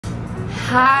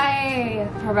Hi,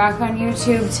 we're back on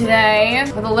YouTube today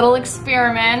with a little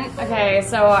experiment. Okay,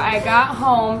 so I got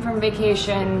home from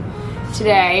vacation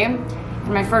today and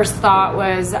my first thought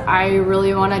was I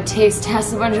really want to taste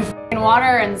test a bunch of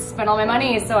water and spend all my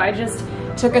money, so I just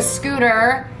took a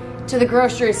scooter to the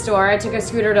grocery store. I took a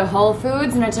scooter to Whole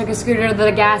Foods and I took a scooter to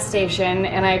the gas station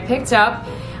and I picked up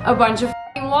a bunch of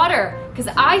water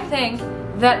because I think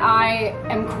that I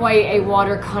am quite a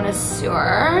water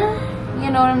connoisseur. You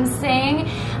know what I'm saying?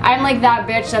 I'm like that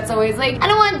bitch that's always like, I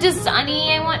don't want Dasani,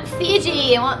 I want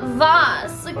Fiji, I want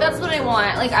Voss. Like, that's what I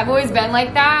want. Like, I've always been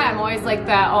like that. I'm always like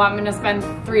that, oh, I'm gonna spend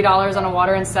 $3 on a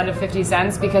water instead of 50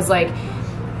 cents because, like,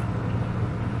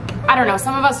 I don't know,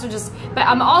 some of us are just, but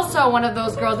I'm also one of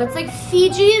those girls that's like,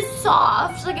 Fiji is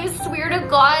soft. Like, I swear to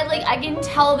God, like, I can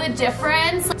tell the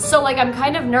difference. So, like, I'm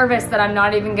kind of nervous that I'm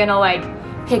not even gonna, like,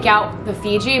 pick out the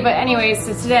Fiji, but anyways,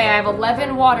 so today I have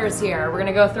 11 waters here. We're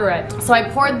gonna go through it. So I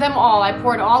poured them all. I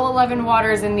poured all 11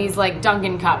 waters in these like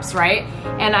Dunkin' cups, right?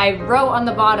 And I wrote on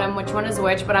the bottom which one is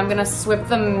which, but I'm gonna I'm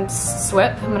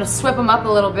gonna swip them up a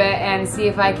little bit and see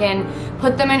if I can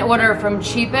put them in order from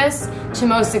cheapest to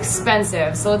most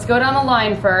expensive. So let's go down the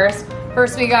line first.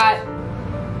 First we got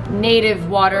native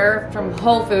water from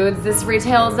Whole Foods. This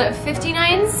retails at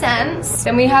 59 cents.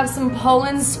 Then we have some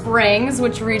Poland Springs,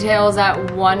 which retails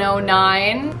at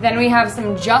 109. Then we have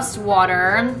some Just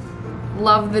Water.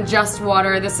 Love the Just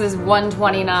Water. This is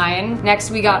 129. Next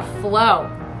we got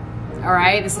Flow. All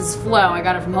right, this is Flow. I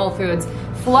got it from Whole Foods.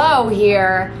 Flow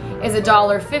here is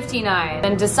 $1.59.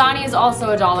 And Dasani is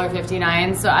also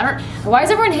 $1.59. So I don't, why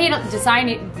does everyone hate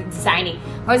Dasani?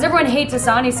 Why does everyone hate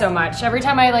Dasani so much? Every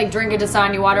time I like drink a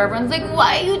Dasani water, everyone's like,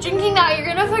 why are you drinking that? You're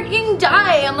gonna fucking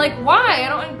die. I'm like, why? I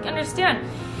don't understand.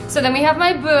 So then we have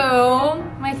my Boo,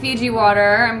 my Fiji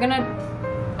water.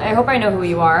 I hope I know who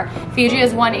you are. Fiji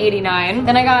is 189.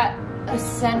 Then I got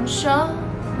Essential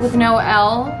with no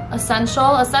L.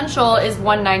 Essential is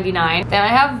 199. Then I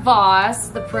have Voss,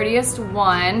 the prettiest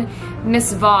one.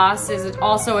 Miss Voss is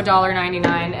also $1.99,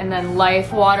 and then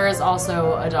Life Water is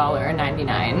also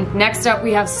 $1.99. Next up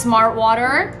we have Smart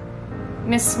Water.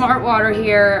 Miss Smart Water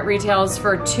here retails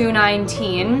for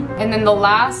 $2.19. And then the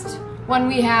last one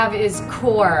we have is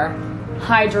Core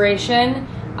Hydration.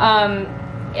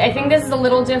 I think this is a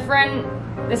little different.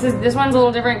 This one's a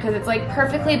little different because it's like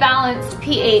perfectly balanced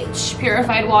pH,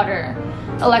 purified water,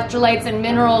 electrolytes and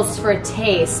minerals for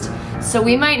taste. So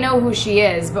we might know who she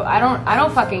is, but I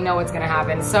don't fucking know what's gonna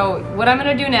happen. So what I'm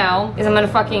gonna do now is I'm gonna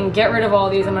fucking get rid of all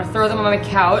these. I'm gonna throw them on my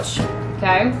couch,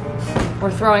 okay?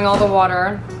 We're throwing all the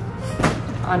water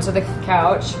onto the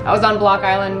couch. I was on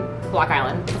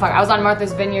I was on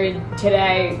Martha's Vineyard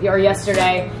today, or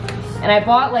yesterday, and I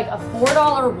bought like a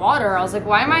 $4 water. I was like,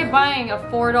 why am I buying a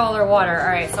 $4 water? All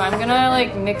right, so I'm gonna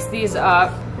like mix these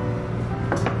up.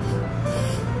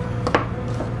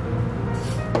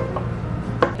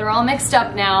 They're all mixed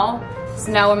up now.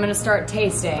 So now I'm gonna start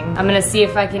tasting. I'm gonna see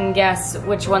if I can guess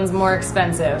which one's more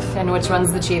expensive and which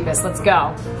one's the cheapest. Let's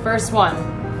go. First one.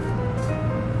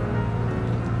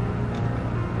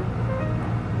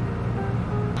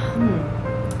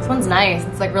 This one's nice.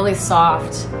 It's like really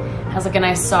soft. Has like a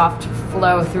nice soft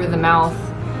flow through the mouth.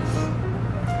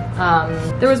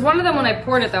 There was one of them when I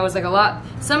poured it that was like a lot,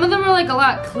 some of them are like a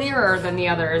lot clearer than the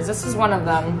others. This is one of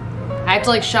them. I have to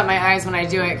like shut my eyes when I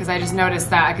do it because I just noticed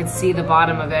that I could see the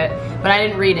bottom of it, but I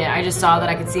didn't read it. I just saw that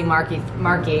I could see marker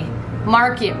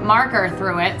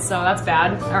through it, so that's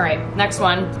bad. All right, next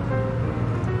one.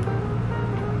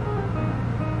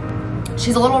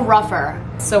 She's a little rougher.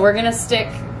 So we're gonna stick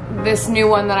this new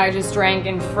one that I just drank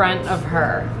in front of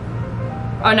her.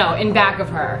 Oh no, in back of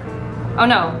her. Oh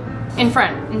no, in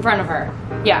front of her.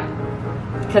 Yeah,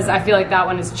 because I feel like that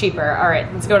one is cheaper. All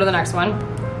right, let's go to the next one.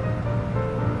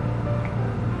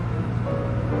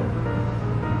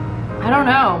 I don't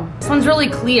know. This one's really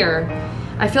clear.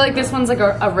 I feel like this one's like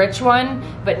a rich one,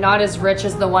 but not as rich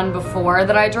as the one before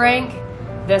that I drank.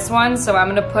 This one, so I'm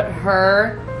gonna put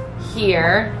her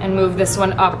here and move this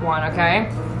one up one,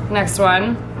 okay? Next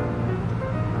one.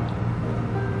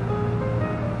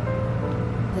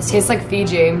 This tastes like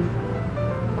Fiji.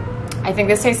 I think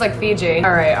this tastes like Fiji. All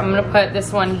right, I'm gonna put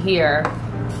this one here.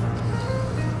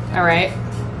 All right.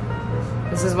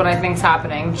 This is what I think's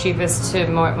happening. Cheapest to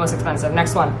most expensive.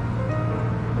 Next one.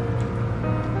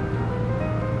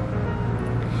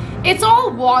 It's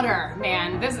all water,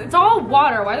 man. It's all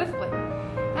water. Why the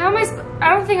I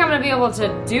don't think I'm gonna be able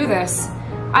to do this.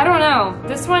 I don't know.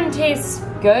 This one tastes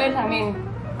good. I mean,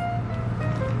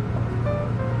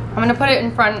 I'm gonna put it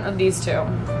in front of these two.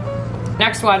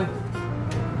 Next one.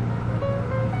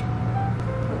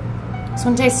 This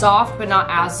one tastes soft, but not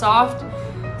as soft.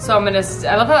 So I'm gonna,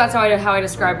 I love how that's how I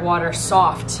describe water,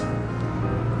 soft.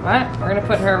 What? We're gonna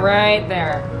put her right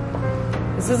there.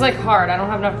 This is like hard. I don't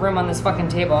have enough room on this fucking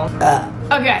table.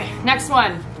 Okay, next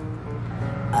one.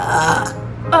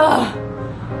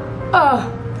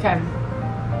 Okay.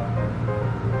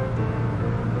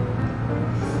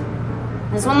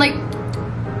 This one, like,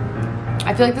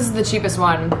 I feel like this is the cheapest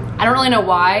one. I don't really know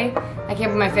why. I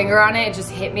can't put my finger on it. It just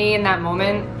hit me in that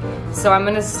moment. So I'm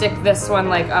gonna stick this one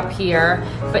like up here,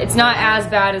 but it's not as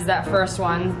bad as that first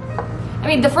one. I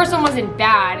mean, the first one wasn't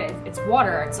bad. It's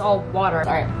water. It's all water.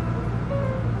 All right.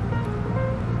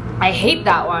 I hate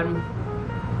that one.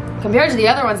 Compared to the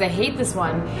other ones, I hate this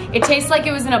one. It tastes like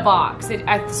it was in a box.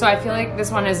 So I feel like this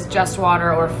one is just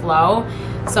water or flow.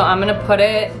 So I'm gonna put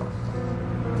it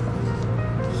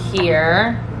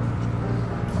here.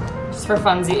 Just for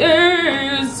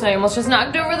funsies. I almost just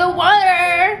knocked over the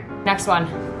water. Next one.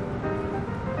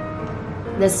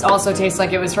 This also tastes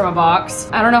like it was from a box.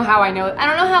 I don't know how I know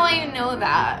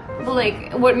that. But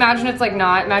like, imagine it's like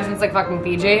not. Imagine it's like fucking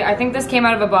Fiji. I think this came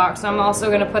out of a box. So I'm also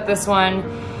gonna put this one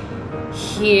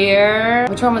here.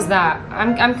 Which one was that?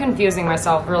 I'm confusing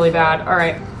myself really bad. All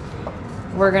right,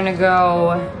 we're gonna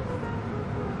go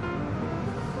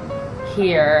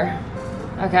here.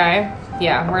 Okay,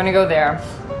 yeah, we're gonna go there.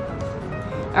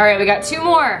 All right, we got two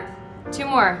more. Two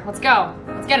more, let's go.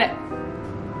 Let's get it.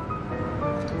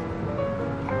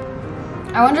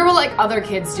 I wonder what like other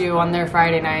kids do on their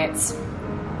Friday nights.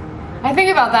 I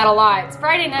think about that a lot. It's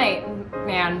Friday night,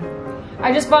 man.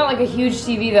 I just bought like a huge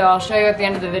TV though. I'll show you at the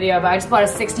end of the video, but I just bought a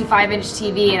 65-inch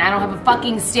TV and I don't have a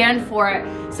fucking stand for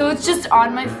it. So it's just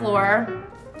on my floor.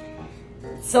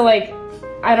 So like,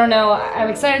 I don't know. I'm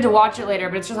excited to watch it later,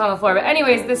 but it's just on the floor. But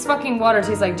anyways, this fucking water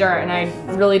tastes like dirt and I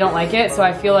really don't like it. So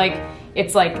I feel like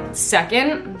it's like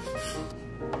second.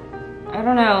 I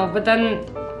don't know, but then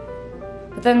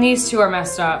these two are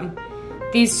messed up.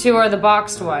 These two are the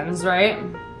boxed ones, right?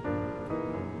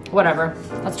 Whatever.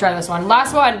 Let's try this one.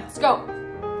 Last one. Let's go.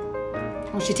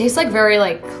 Well, she tastes like very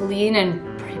like clean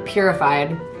and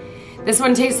purified. This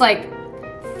one tastes like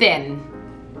thin.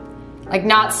 Like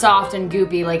not soft and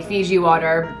goopy like Fiji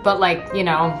water, but like, you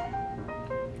know.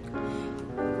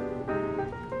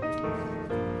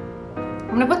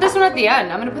 I'm gonna put this one at the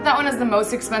end. I'm gonna put that one as the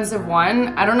most expensive one.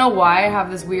 I don't know why I have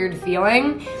this weird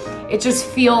feeling. It just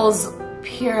feels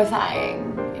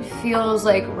purifying. It feels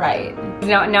like right.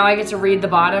 Now I get to read the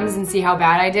bottoms and see how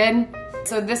bad I did.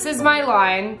 So this is my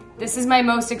line. This is my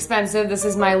most expensive. This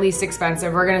is my least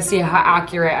expensive. We're gonna see how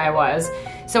accurate I was.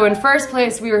 So in first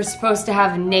place, we were supposed to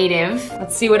have native.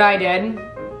 Let's see what I did.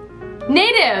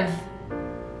 Native!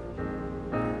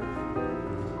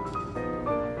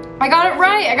 I got it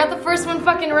right. I got the first one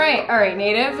fucking right. All right,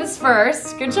 native is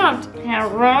first. Good job.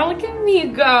 Tara. Look at me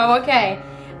go. Okay.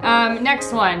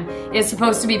 Next one is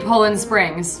supposed to be Poland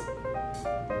Springs.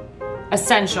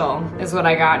 Essential is what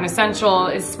I got. And essential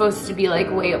is supposed to be like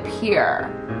way up here.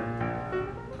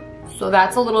 So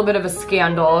that's a little bit of a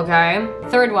scandal, okay?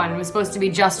 Third one was supposed to be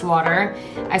just water.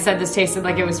 I said this tasted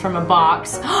like it was from a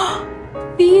box.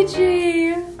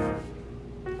 Fiji!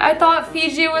 I thought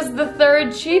Fiji was the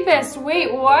third cheapest.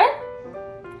 Wait, what?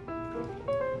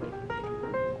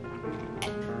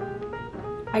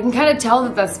 I can kind of tell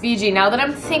that that's Fiji now that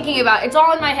I'm thinking about it. It's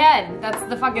all in my head. That's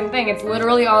the fucking thing. It's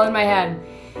literally all in my head.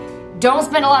 Don't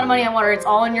spend a lot of money on water. It's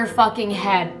all in your fucking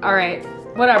head. All right,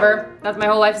 whatever. That's my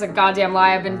whole life is a goddamn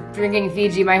lie. I've been drinking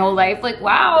Fiji my whole life. Like,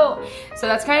 wow. So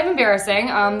that's kind of embarrassing.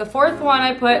 The fourth one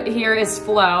I put here is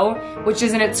Flow, which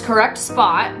is in its correct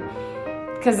spot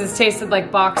because it's tasted like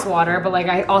box water, but like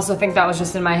I also think that was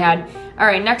just in my head. All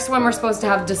right, next one we're supposed to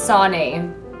have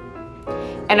Dasani.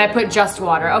 And I put just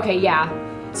water. Okay, yeah.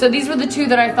 So these were the two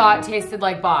that I thought tasted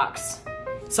like box.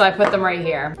 So I put them right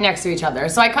here next to each other.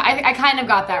 So I kind of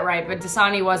got that right, but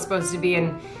Dasani was supposed to be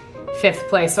in 5th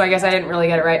place, so I guess I didn't really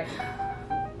get it right.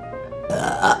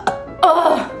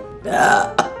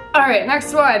 All right,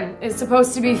 next one is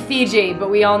supposed to be Fiji,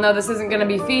 but we all know this isn't gonna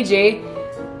be Fiji.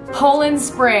 Poland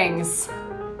Springs.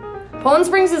 Poland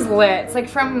Springs is lit. It's like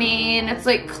from Maine, it's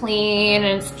like clean,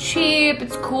 and it's cheap,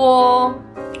 it's cool.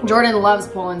 Jordan loves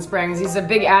Poland Springs. He's a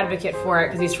big advocate for it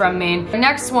because he's from Maine. The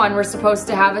next one we're supposed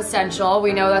to have Essential.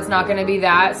 We know that's not gonna be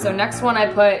that. So next one I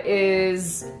put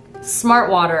is Smart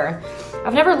Water.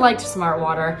 I've never liked Smart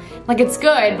Water. Like it's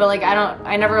good, but like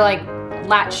I never like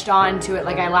latched on to it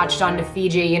like I latched on to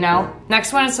Fiji, you know?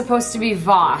 Next one is supposed to be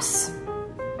Voss.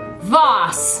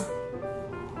 Voss!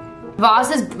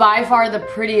 Voss is by far the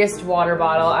prettiest water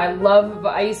bottle.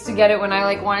 I used to get it when I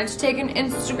like wanted to take an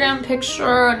Instagram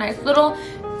picture, a nice little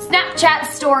Snapchat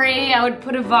story. I would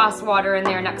put a Voss water in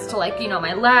there next to like, you know,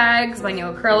 my legs, my new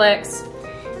acrylics.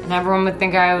 and everyone would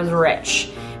think I was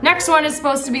rich. Next one is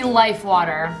supposed to be Life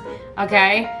Water,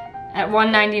 okay? At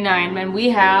 $1.99, and we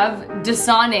have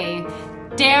Dasani.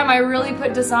 Damn, I really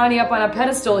put Dasani up on a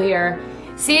pedestal here.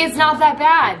 See, it's not that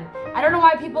bad. I don't know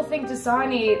why people think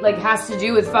Dasani like has to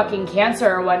do with fucking cancer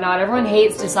or whatnot. Everyone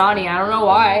hates Dasani, I don't know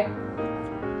why.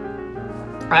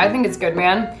 I think it's good,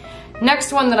 man.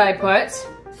 Next one that I put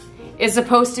is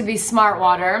supposed to be Smart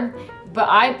Water, but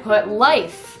I put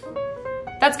Life.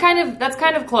 That's kind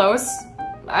of close.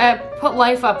 I put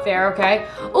Life up there, okay?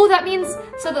 Oh, that means,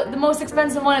 so the most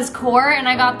expensive one is Core, and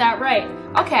I got that right.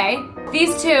 Okay,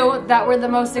 these two that were the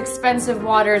most expensive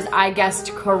waters, I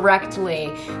guessed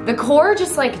correctly. The Core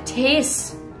just like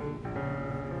tastes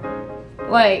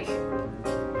like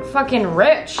fucking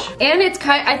rich. And it's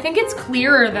I think it's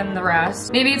clearer than the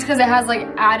rest. Maybe it's because it has like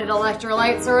added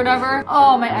electrolytes or whatever.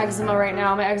 Oh, my eczema right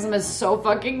now. My eczema is so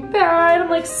fucking bad. I'm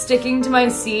like sticking to my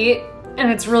seat. And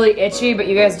it's really itchy, but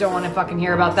you guys don't want to fucking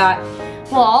hear about that.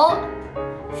 Well,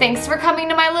 thanks for coming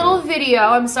to my little video.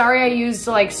 I'm sorry I used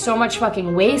like so much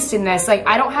fucking waste in this. Like,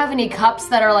 I don't have any cups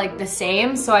that are like the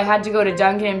same, so I had to go to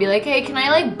Dunkin' and be like, hey, can I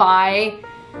like buy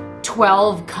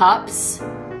 12 cups?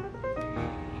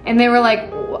 And they were like,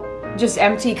 just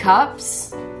empty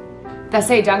cups that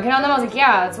say Dunkin' on them? I was like,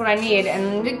 yeah, that's what I need.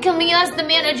 And can we ask the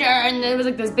manager? And it was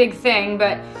like this big thing,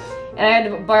 but and I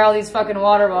had to buy all these fucking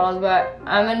water bottles, but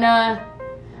I'm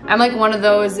like one of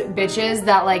those bitches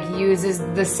that like uses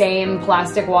the same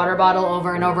plastic water bottle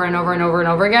over and over and over and over and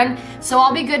over again. So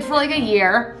I'll be good for like a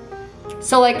year.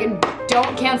 So like,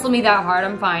 don't cancel me that hard,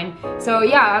 I'm fine. So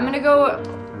yeah, I'm gonna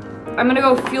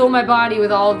go fuel my body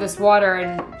with all of this water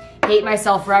and hate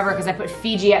myself forever because I put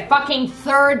Fiji at fucking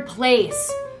 3rd place.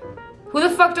 Who the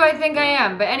fuck do I think I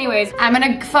am? But anyways, I'm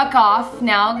gonna fuck off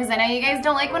now because I know you guys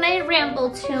don't like when I ramble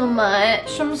too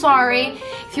much. I'm sorry.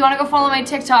 If you wanna go follow my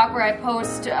TikTok where I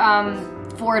post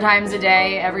 4 times a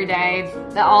day, every day,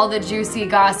 all the juicy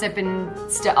gossip and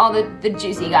all the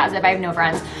juicy gossip. I have no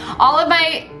friends. All of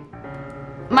my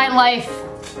life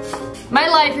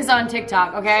is on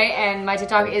TikTok, okay? And my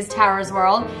TikTok is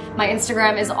Taraswrld. My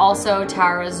Instagram is also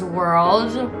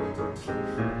Taraswrld.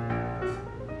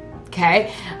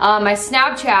 Okay, my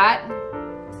Snapchat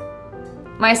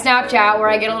where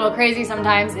I get a little crazy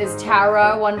sometimes is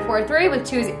Tara143 with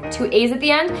two A's at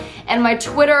the end. And my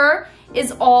Twitter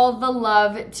is all the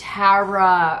love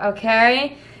Tara,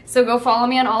 okay? So go follow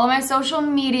me on all of my social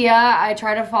media. I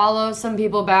try to follow some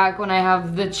people back when I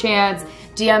have the chance.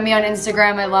 DM me on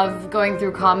Instagram. I love going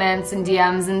through comments and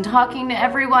DMs and talking to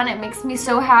everyone. It makes me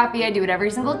so happy. I do it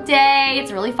every single day.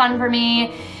 It's really fun for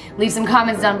me. Leave some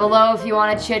comments down below if you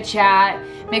want to chit chat.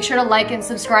 Make sure to like and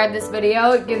subscribe this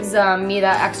video. It gives me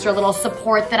that extra little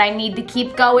support that I need to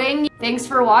keep going. Thanks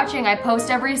for watching. I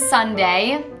post every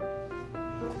Sunday.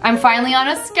 I'm finally on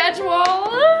a schedule.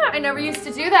 I never used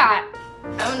to do that.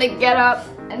 I'm gonna get up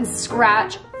and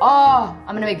scratch. Oh,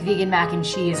 I'm gonna make vegan mac and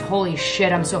cheese. Holy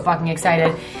shit, I'm so fucking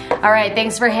excited. All right,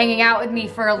 thanks for hanging out with me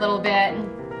for a little bit.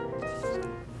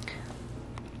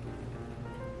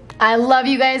 I love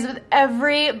you guys with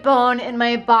every bone in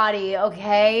my body,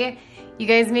 okay? You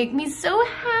guys make me so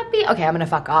happy. Okay, I'm gonna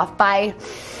fuck off. Bye.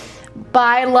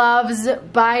 Bye, loves.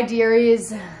 Bye,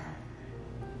 dearies.